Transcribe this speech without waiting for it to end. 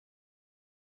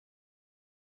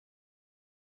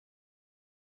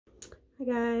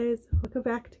Hi guys, welcome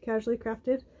back to Casually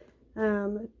Crafted.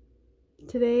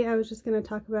 Today I was just going to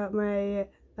talk about my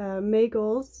May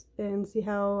goals and see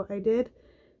how I did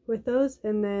with those,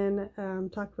 and then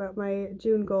talk about my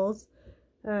June goals.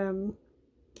 I'm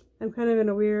kind of in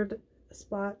a weird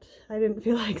spot. I didn't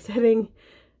feel like setting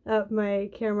up my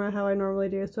camera how I normally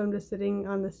do, so I'm just sitting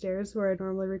on the stairs where I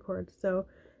normally record. So,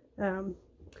 and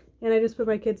I just put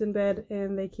my kids in bed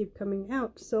and they keep coming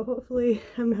out, so hopefully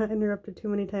I'm not interrupted too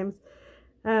many times.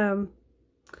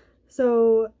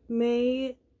 So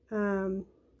May,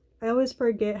 I always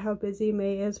forget how busy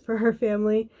May is for our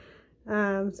family.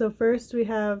 So first we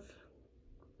have,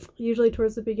 usually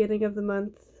towards the beginning of the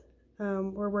month,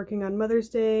 we're working on Mother's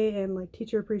Day and like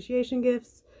teacher appreciation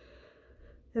gifts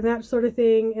and that sort of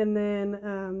thing. And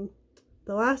then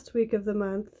the last week of the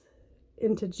month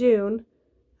into June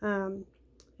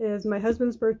is my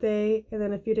husband's birthday, and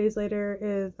then a few days later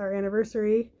is our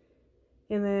anniversary.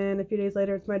 And then a few days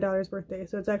later, it's my daughter's birthday.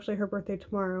 So it's actually her birthday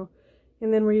tomorrow.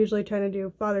 And then we're usually trying to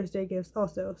do Father's Day gifts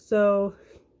also. So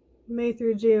May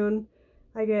through June,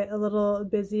 I get a little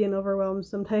busy and overwhelmed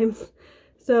sometimes.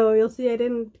 So you'll see I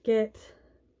didn't get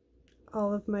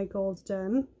all of my goals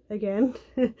done again.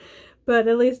 But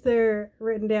at least they're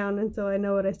written down, and so I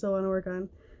know what I still want to work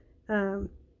on.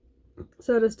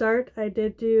 So to start, I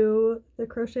did do the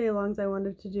crochet alongs I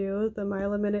wanted to do, the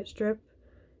mile a minute strip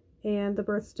and the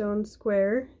birthstone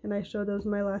square, and I showed those in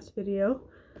my last video.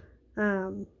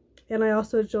 And I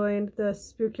also joined the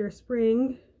Spook Your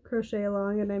Spring crochet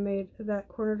along, and I made that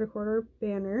corner to corner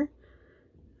banner.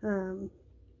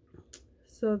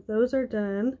 So those are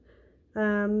done.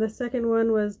 The second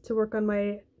one was to work on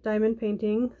my diamond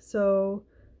painting. So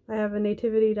I have a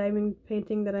nativity diamond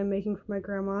painting that I'm making for my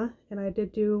grandma, and I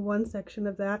did do one section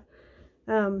of that.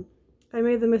 I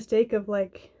made the mistake of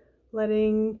like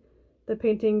letting the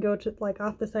painting go to like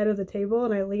off the side of the table,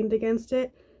 and I leaned against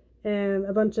it and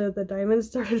a bunch of the diamonds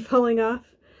started falling off,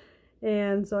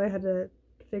 and so I had to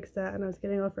fix that, and I was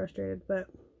getting all frustrated. But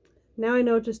now I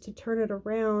know just to turn it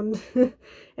around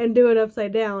and do it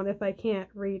upside down if I can't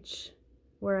reach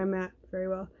where I'm at very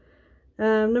well.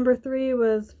 Number 3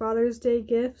 was Father's Day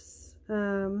gifts.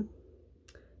 So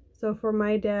for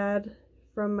my dad,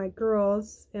 from my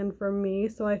girls, and from me.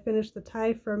 So I finished the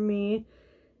tie from me,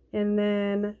 and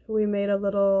then we made a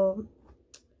little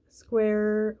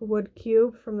square wood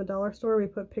cube from the dollar store. We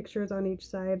put pictures on each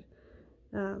side.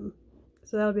 So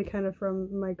that'll be kind of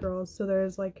from my girls. So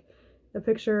there's like a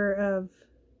picture of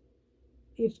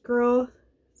each girl.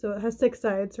 So it has 6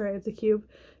 sides, right? It's a cube.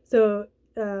 So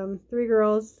 3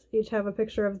 girls each have a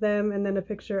picture of them, and then a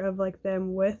picture of like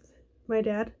them with my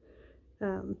dad.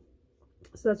 So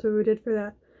that's what we did for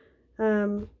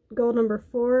that. Goal number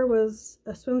 4 was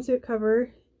a swimsuit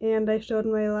cover, and I showed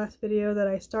in my last video that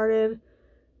I started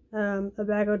a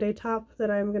bag o' day top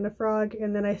that I'm gonna frog,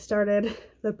 and then I started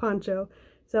the poncho.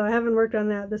 So I haven't worked on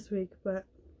that this week, but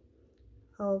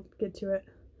I'll get to it.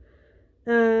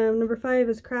 Number 5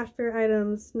 is craft fair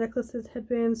items, necklaces,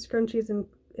 headbands, scrunchies,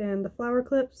 and the flower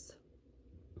clips.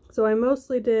 So I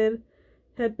mostly did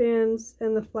headbands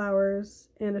and the flowers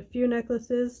and a few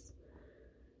necklaces.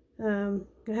 I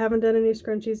haven't done any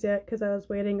scrunchies yet because I was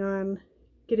waiting on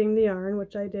getting the yarn,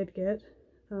 which I did get,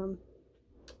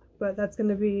 but that's going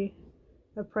to be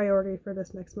a priority for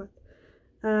this next month.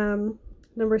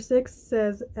 Number 6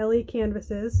 says Ellie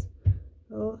canvases.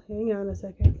 Oh, hang on a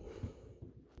second.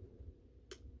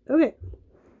 Okay,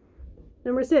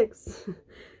 number 6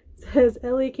 says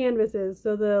Ellie canvases,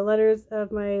 so the letters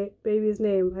of my baby's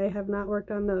name. I have not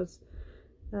worked on those.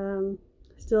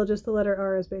 Still just the letter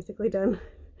R is basically done.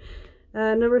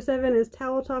 Number 7 is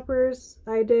towel toppers.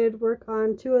 I did work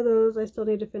on 2 of those. I still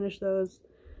need to finish those.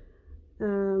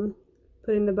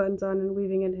 Putting the buttons on and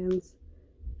weaving in ends.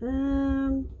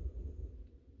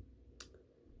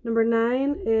 Number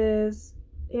 9 is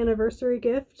anniversary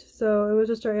gift. So it was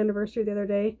just our anniversary the other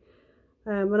day.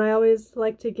 And I always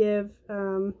like to give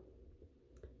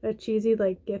a cheesy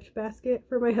like gift basket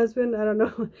for my husband. I don't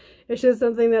know. It's just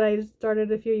something that I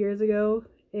started a few years ago,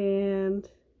 and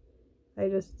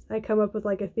I come up with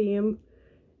like a theme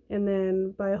and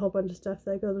then buy a whole bunch of stuff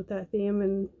that goes with that theme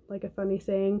and like a funny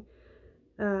saying.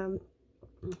 So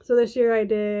this year I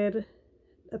did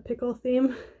a pickle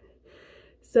theme.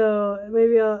 So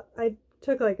maybe I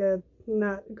took like a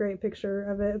not great picture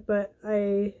of it, but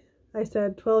I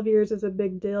said 12 years is a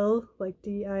big dill, like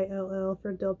D-I-L-L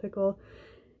for dill pickle.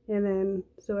 And then,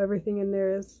 so everything in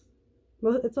there is,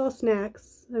 well, it's all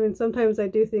snacks. I mean, sometimes I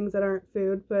do things that aren't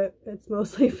food, but it's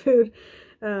mostly food,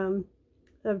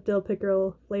 of dill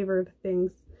pickle flavored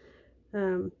things.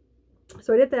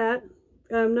 So I did that.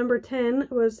 Number 10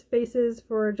 was faces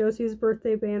for Josie's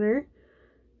birthday banner.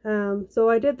 So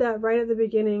I did that right at the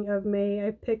beginning of May.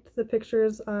 I picked the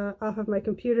pictures off of my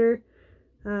computer.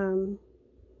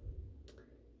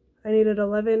 I needed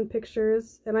 11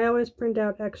 pictures, and I always print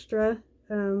out extra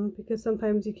because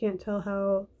sometimes you can't tell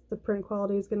how the print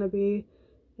quality is going to be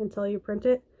until you print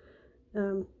it.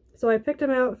 So I picked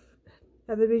them out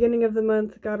at the beginning of the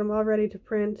month, got them all ready to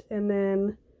print, and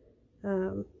then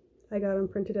I got them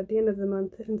printed at the end of the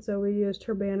month. And so we used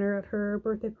her banner at her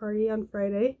birthday party on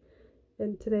Friday,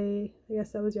 and today, I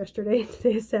guess that was yesterday,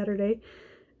 today is Saturday,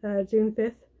 June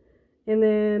 5th. And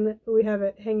then we have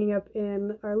it hanging up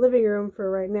in our living room for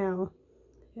right now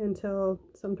until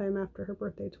sometime after her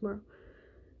birthday tomorrow.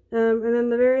 And then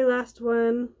the very last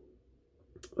one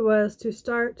was to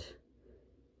start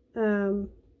the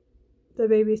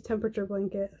baby's temperature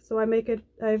blanket. So I've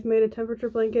made a temperature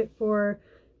blanket for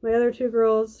my other two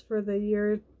girls for the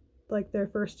year, like their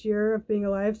first year of being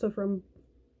alive, so from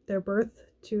their birth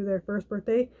to their first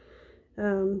birthday.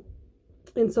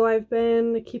 And so I've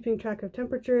been keeping track of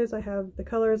temperatures. I have the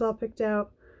colors all picked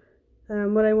out.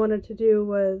 What I wanted to do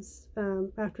was,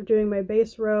 after doing my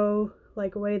base row,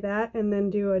 like weigh that and then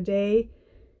do a day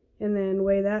and then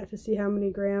weigh that to see how many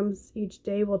grams each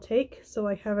day will take, so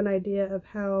I have an idea of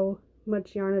how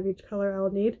much yarn of each color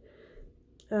I'll need.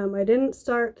 I didn't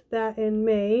start that in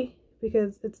May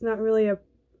because it's not really a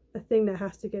thing that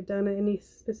has to get done at any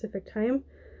specific time.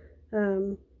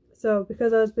 So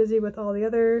because I was busy with all the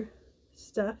other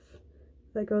stuff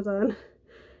that goes on,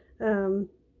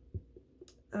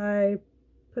 I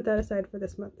put that aside for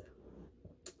this month.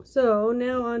 So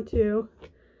now on to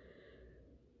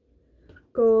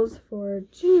goals for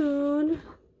June,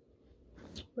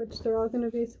 which they're all going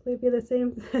to basically be the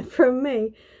same from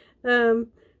May.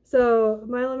 So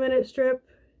mile a minute strip,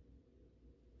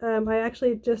 I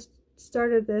actually just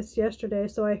started this yesterday,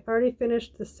 so I already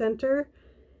finished the center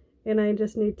and I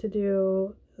just need to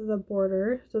do the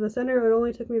border. So the center, it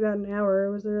only took me about an hour.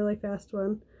 It was a really fast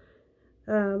one.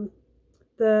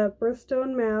 The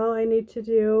birthstone mal I need to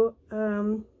do.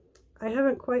 I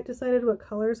haven't quite decided what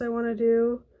colors I want to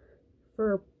do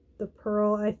for the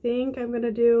pearl. I think I'm going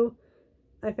to do,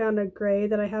 I found a gray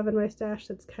that I have in my stash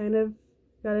that's kind of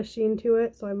got a sheen to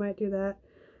it, so I might do that.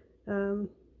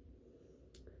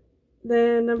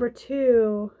 Then number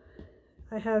 2,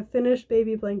 I have finished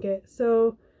baby blanket.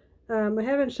 So I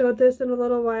haven't showed this in a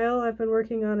little while. I've been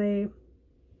working on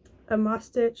a moss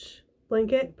stitch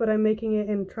blanket, but I'm making it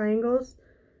in triangles.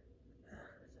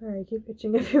 Sorry, I keep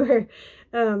itching everywhere.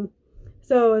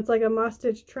 So it's like a moss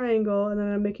stitch triangle, and then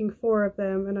I'm making 4 of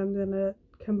them, and I'm gonna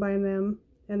combine them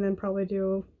and then probably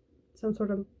do some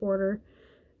sort of border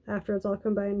after it's all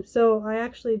combined. So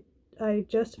I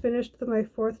just finished my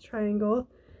 4th triangle,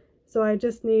 so I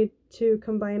just need to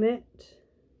combine it,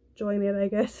 join it, I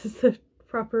guess is the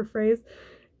proper phrase,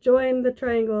 join the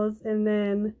triangles, and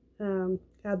then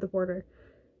add the border.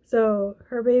 So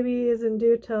her baby isn't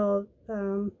due till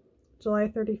July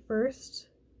 31st,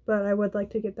 but I would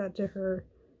like to get that to her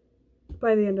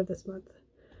by the end of this month.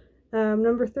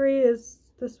 Number 3 is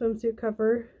the swimsuit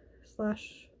cover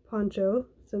 / poncho,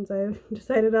 since I've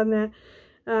decided on that.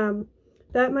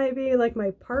 That might be like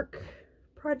my park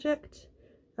project.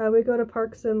 We go to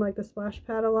parks and like the splash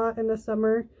pad a lot in the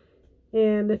summer,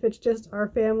 and if it's just our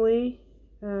family,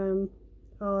 I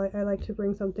like to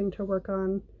bring something to work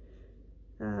on.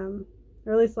 Or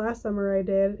at least last summer I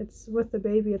did. It's with the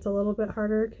baby, it's a little bit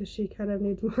harder because she kind of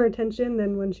needs more attention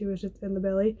than when she was just in the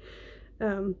belly.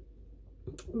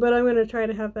 But I'm going to try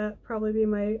to have that probably be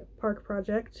my park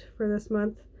project for this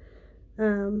month.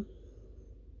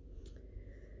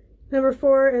 Number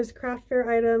 4 is craft fair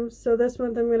items. So this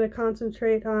month I'm going to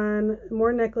concentrate on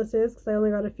more necklaces because I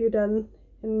only got a few done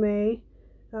in May,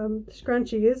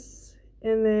 scrunchies,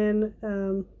 and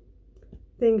then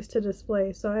things to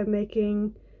display. So I'm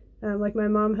making, like my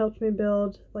mom helped me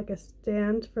build like a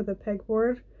stand for the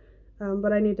pegboard,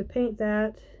 but I need to paint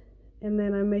that, and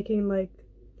then I'm making like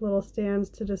little stands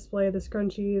to display the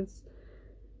scrunchies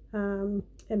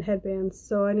and headbands.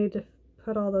 So I need to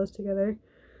put all those together.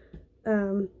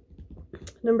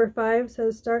 Number 5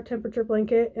 says start temperature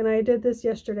blanket, and I did this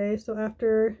yesterday. So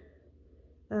after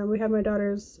we had my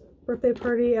daughter's birthday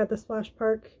party at the splash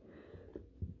park,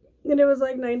 and it was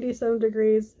like 90 some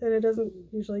degrees, and it doesn't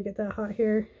usually get that hot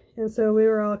here, and so we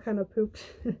were all kind of pooped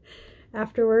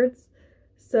afterwards.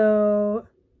 So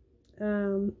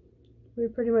we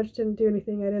pretty much didn't do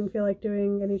anything. I didn't feel like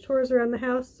doing any chores around the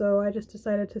house, so I just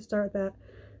decided to start that.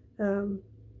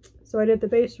 So I did the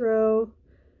base row,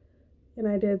 and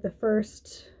I did the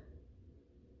first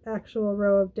actual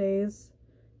row of days,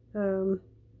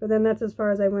 but then that's as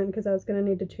far as I went because I was going to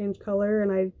need to change color,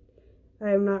 and I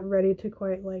am not ready to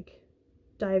quite like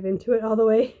dive into it all the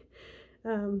way.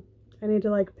 I need to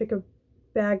like pick a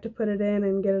bag to put it in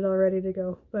and get it all ready to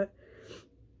go. But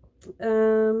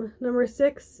number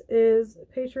 6 is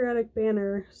patriotic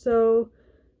banner. So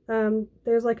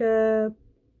there's like a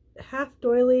half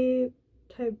doily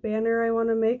type banner I want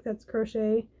to make that's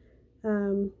crochet,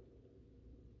 and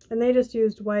they just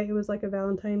used white. It was like a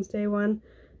Valentine's Day one,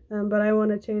 but I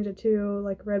want to change it to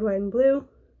like red, white, and blue,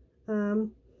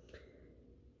 and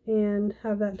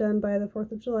have that done by the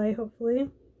 4th of July,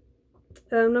 hopefully.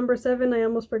 Number 7, I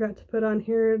almost forgot to put on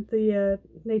here the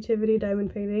nativity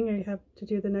diamond painting. I have to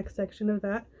do the next section of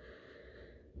that.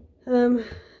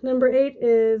 Number 8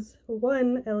 is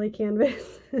one Ellie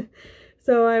canvas.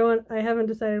 So I haven't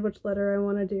decided which letter I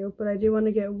want to do, but I do want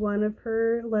to get one of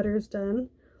her letters done.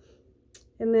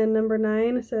 And then number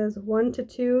 9 says 1 to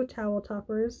 2 towel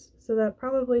toppers. So that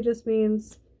probably just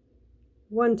means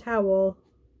one towel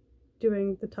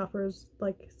doing the toppers.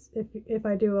 Like if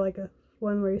I do like a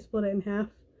one where you split it in half,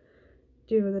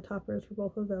 do the toppers for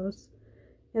both of those.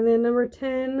 And then number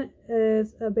 10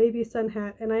 is a baby sun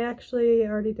hat, and I actually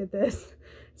already did this.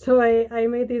 So I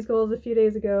made these goals a few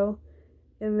days ago,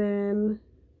 and then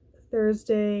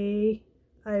Thursday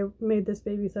I made this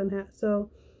baby sun hat.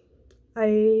 So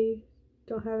I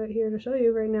don't have it here to show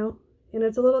you right now, and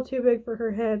it's a little too big for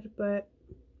her head, but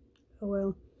oh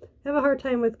well. I have a hard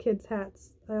time with kids'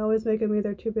 hats. I always make them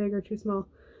either too big or too small.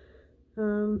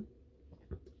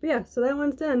 But yeah, so that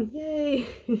one's done. Yay!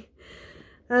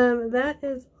 That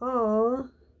is all.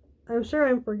 I'm sure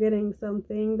I'm forgetting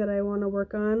something that I want to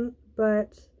work on,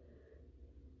 but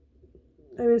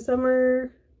I mean,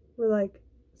 we're like,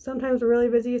 sometimes we're really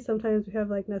busy, sometimes we have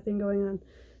like nothing going on.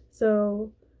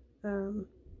 So I'm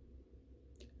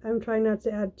trying not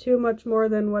to add too much more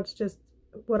than what's just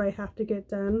what I have to get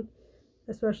done,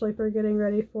 especially for getting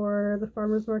ready for the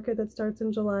farmers market that starts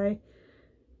in July.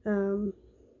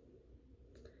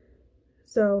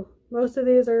 So most of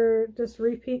these are just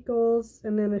repeat goals,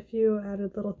 and then a few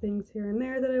added little things here and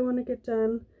there that I want to get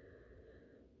done.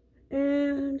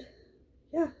 And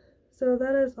yeah, so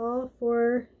that is all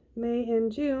for May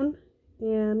and June,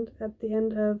 and at the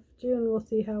end of June we'll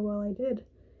see how well I did,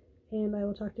 and I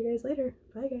will talk to you guys later.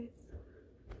 Bye guys.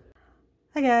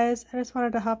 Hi guys, I just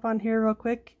wanted to hop on here real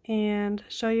quick and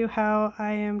show you how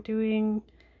I am doing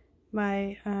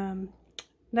my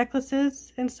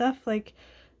necklaces and stuff. Like,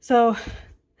 so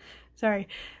sorry,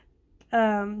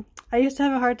 I used to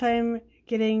have a hard time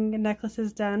getting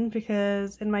necklaces done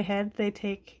because in my head they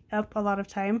take up a lot of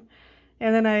time,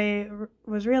 and then I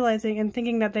was realizing and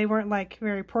thinking that they weren't like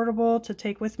very portable to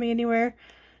take with me anywhere,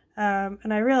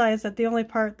 and I realized that the only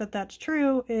part that's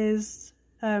true is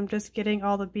just getting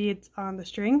all the beads on the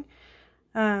string.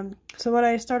 So what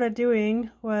I started doing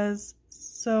was,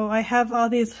 so I have all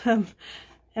these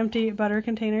empty butter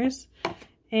containers,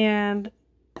 and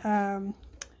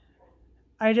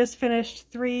I just finished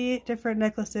 3 different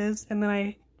necklaces, and then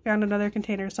I found another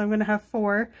container, so I'm going to have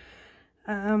 4.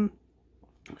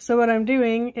 So what I'm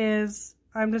doing is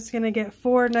I'm just going to get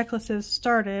 4 necklaces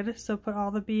started, so put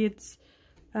all the beads,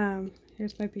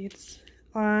 here's my beads,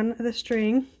 on the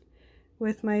string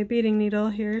with my beading needle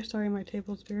here. Sorry, my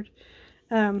table's weird.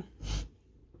 And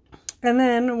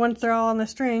then once they're all on the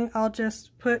string, I'll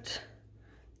just put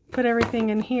everything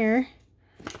in here,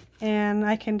 and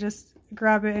I can just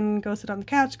grab it and go sit on the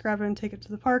couch, grab it and take it to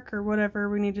the park or whatever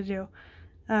we need to do.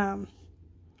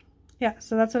 Yeah,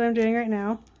 so that's what I'm doing right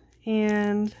now.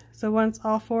 And so once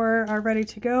all 4 are ready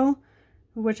to go,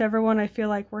 whichever one I feel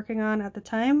like working on at the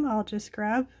time, I'll just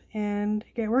grab and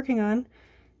get working on.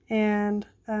 And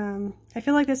I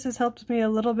feel like this has helped me a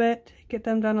little bit get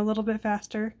them done a little bit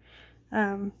faster,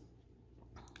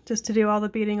 just to do all the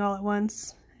beading all at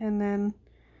once, and then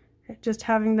just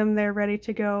having them there ready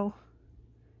to go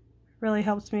really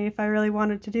helps me. If I really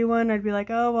wanted to do one, I'd be like,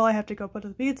 oh well, I have to go put the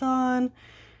beads on,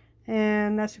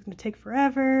 and that's going to take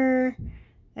forever,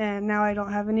 and now I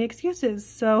don't have any excuses.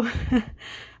 So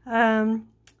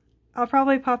I'll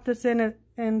probably pop this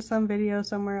in some video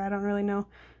somewhere, I don't really know.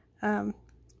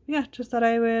 Yeah, just thought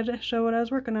I would show what I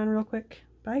was working on real quick.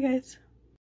 Bye guys.